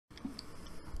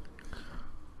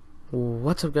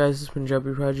What's up, guys? This is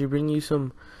PunjabiProdigy bringing you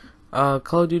some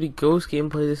Call of Duty Ghost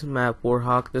gameplay. This is map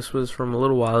Warhawk. This was from a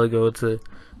little while ago. It's a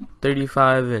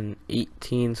 35 and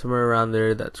 18, somewhere around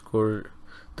there. That scored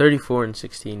 34 and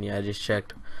 16. Yeah, I just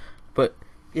checked. But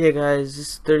yeah, guys, this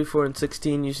is 34 and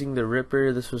 16 using the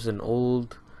Ripper. This was an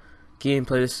old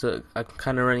gameplay. I'm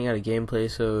kind of running out of gameplay,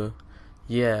 so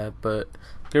yeah. But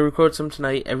I'm gonna record some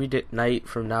tonight. Every night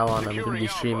from now on, I'm gonna be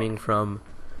streaming from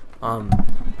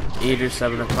 8 or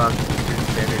 7 o'clock Eastern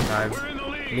Standard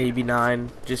Time, maybe 9,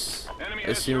 just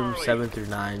assume 7 through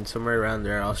 9, somewhere around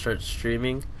there. I'll start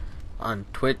streaming on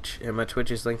Twitch, and my Twitch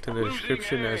is linked in the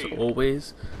description as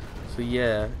always. So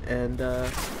yeah, and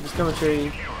just gonna show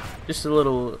you just a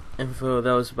little info.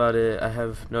 That was about it. I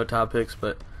have no topics,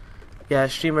 but yeah, I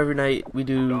stream every night. We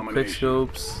do quick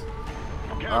scopes,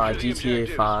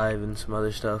 GTA 5 and some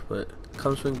other stuff, but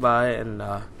come swing by, and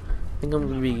I think I'm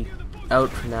gonna be out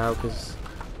for now because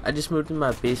I just moved in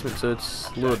my basement, so it's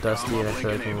a little dusty and I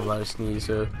feel like I'm about to sneeze.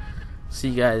 So see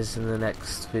you guys in the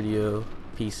next video.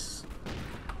 Peace.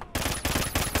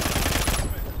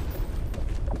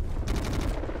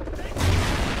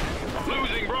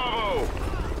 Losing Bravo.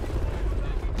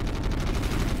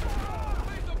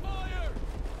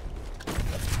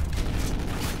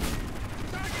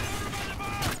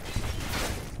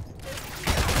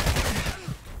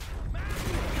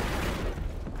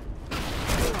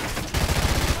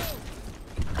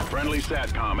 Friendly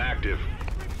SATCOM active.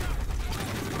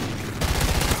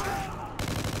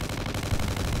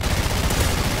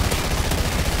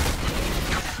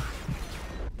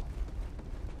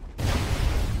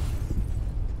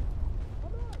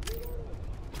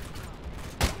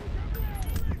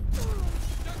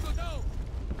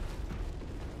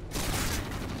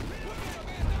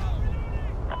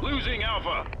 Losing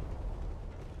Alpha.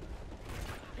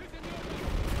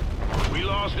 We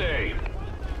lost A.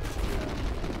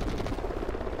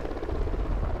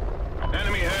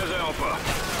 Enemy has Alpha.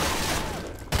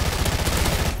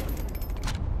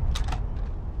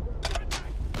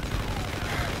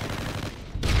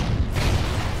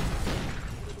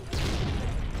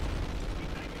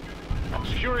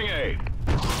 Securing A.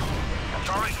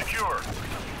 Charlie secure.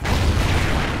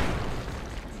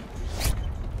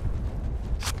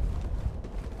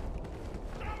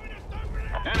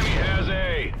 Enemy has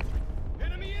A.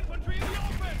 Enemy infantry in the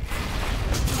open!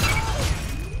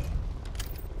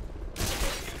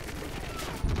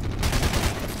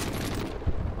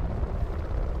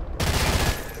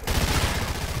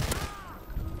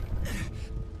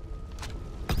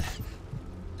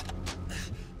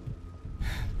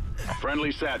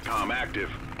 Friendly SATCOM active.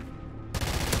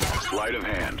 Sleight of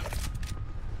hand.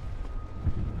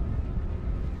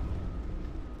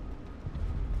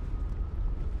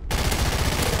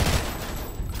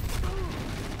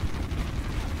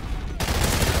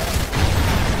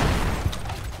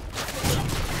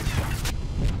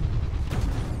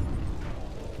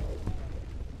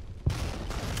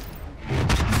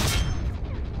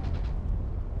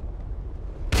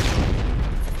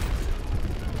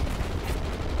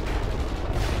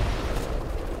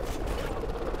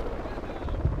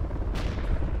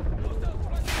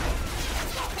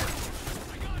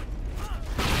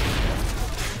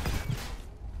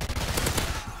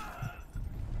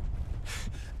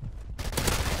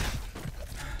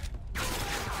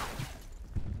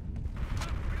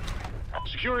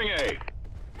 Securing A.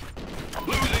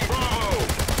 Losing Bravo.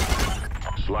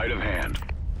 Sleight of hand.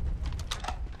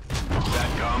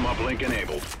 SATCOM uplink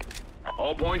enabled.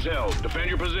 All points held. Defend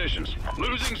your positions.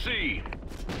 Losing C.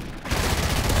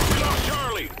 We lost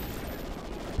Charlie.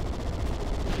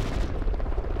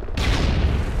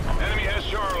 Enemy has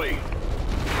Charlie.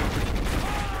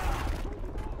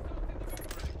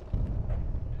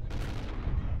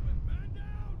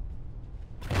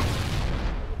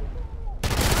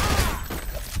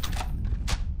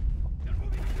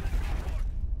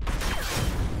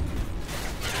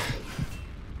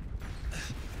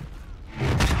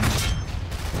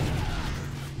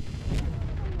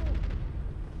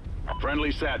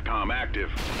 Friendly SATCOM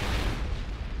active.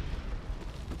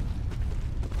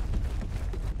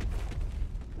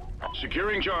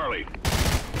 Securing Charlie.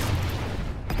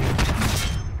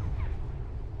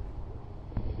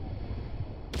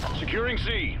 Securing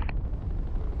C.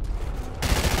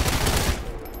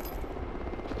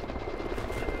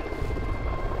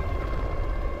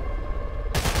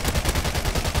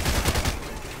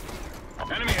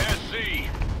 Enemy has C.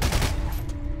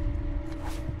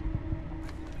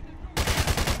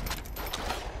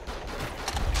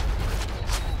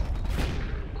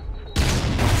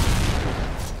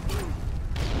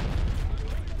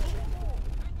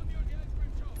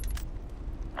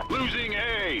 Losing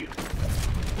A.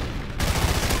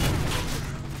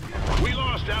 We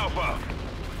lost Alpha.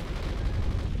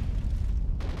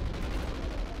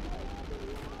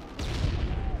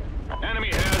 Enemy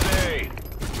has A.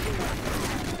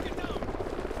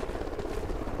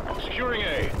 Securing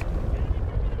A.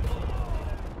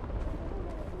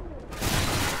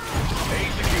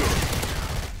 A secure.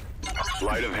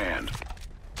 Sleight of hand.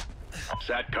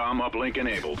 SATCOM uplink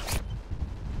enabled.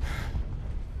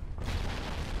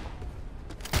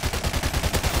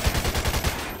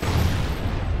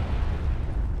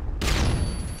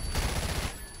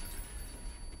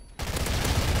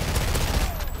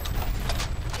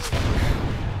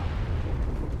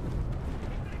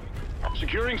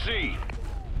 Securing C.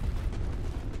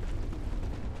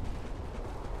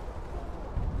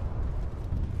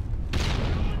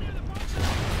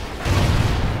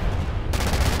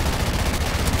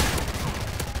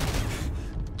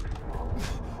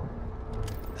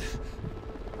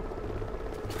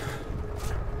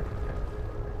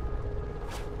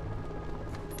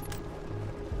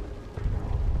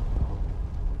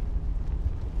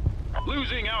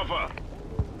 Losing Alpha.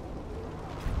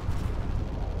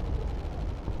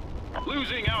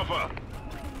 Losing Alpha.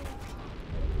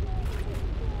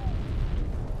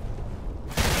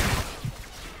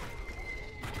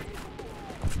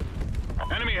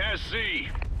 Enemy has C.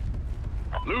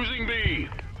 Losing B.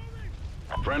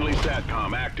 Friendly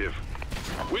SATCOM active.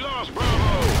 We lost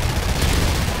Bravo.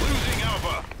 Losing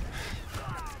Alpha.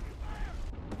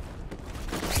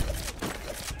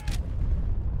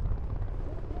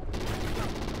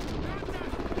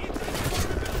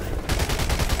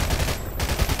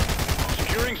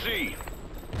 Securing C.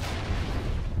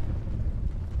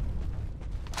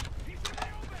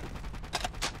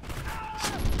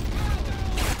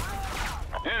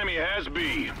 Enemy has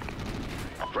B.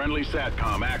 Friendly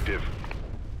SATCOM active.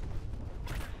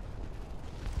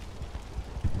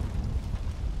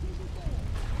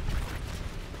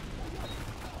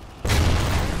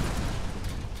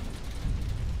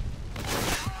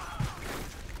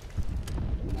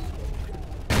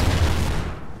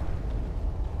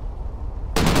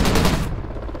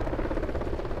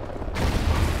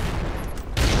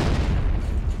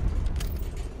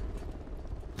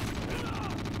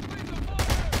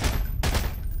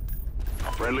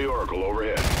 Friendly Oracle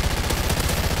overhead.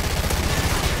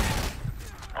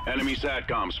 Enemy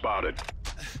SATCOM spotted.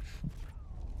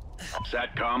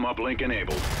 SATCOM uplink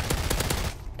enabled.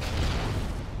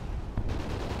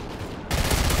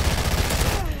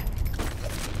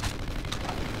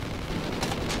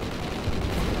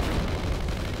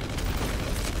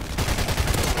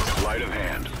 Sleight of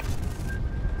hand.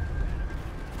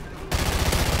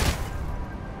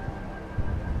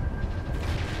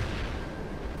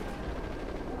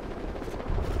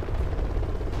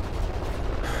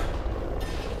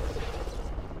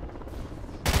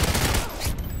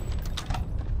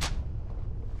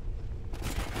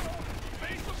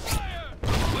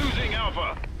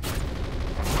 Alpha.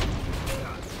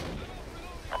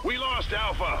 We lost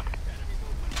Alpha.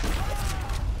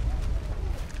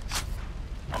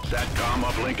 SATCOM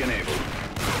uplink enabled.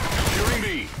 Securing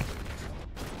B.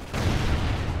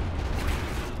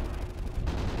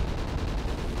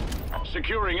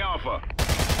 Securing Alpha.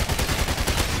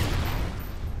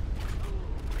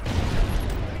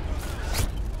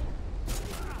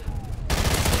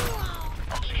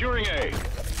 Securing A.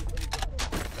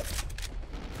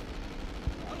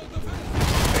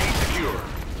 Secure.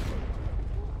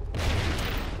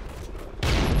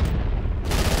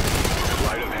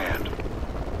 Sleight of hand.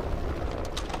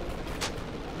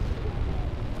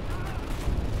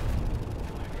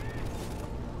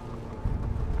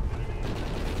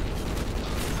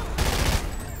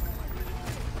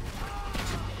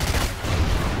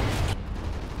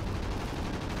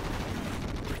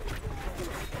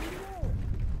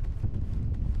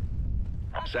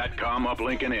 SATCOM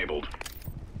uplink enabled.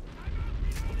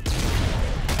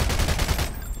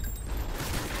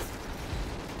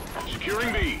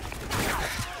 Securing B.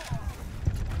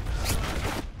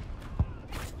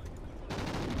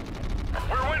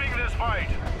 We're winning this fight.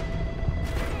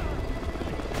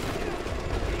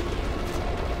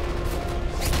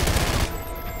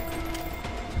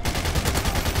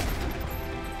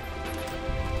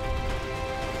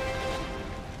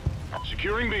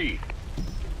 Securing B.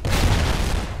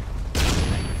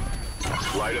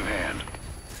 Sleight of hand.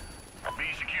 B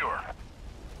secure.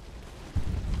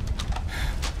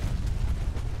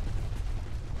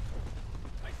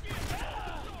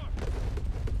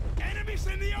 Enemies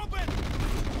in the open!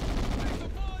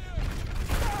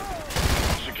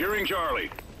 Securing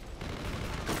Charlie.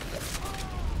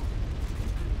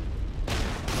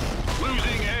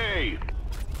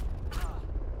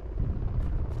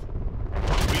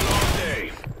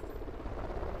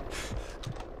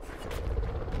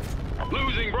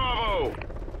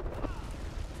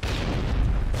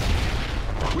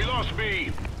 lost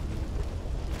B.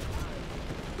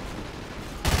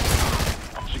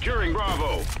 Securing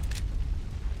Bravo.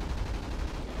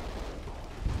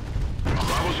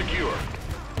 Bravo secure.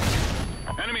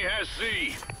 Enemy has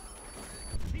C.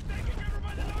 He's taking cover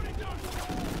by the loading dock.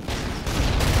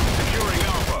 Securing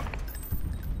Alpha.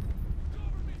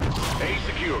 A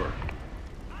secure.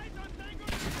 Eyes on Tango.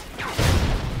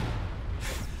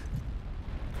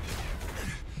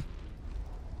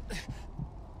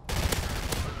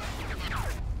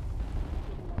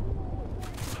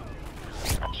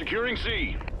 Securing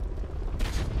C.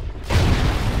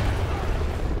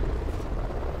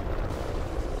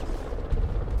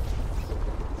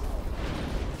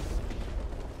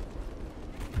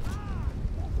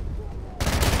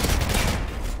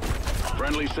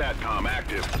 Friendly SATCOM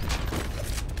active.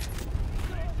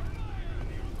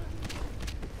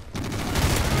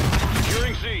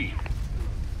 Securing C.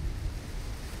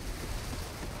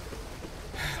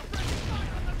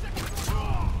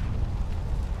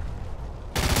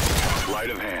 Right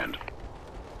of hand.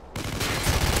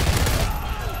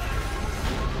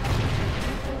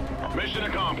 Mission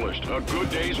accomplished. A good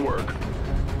day's work.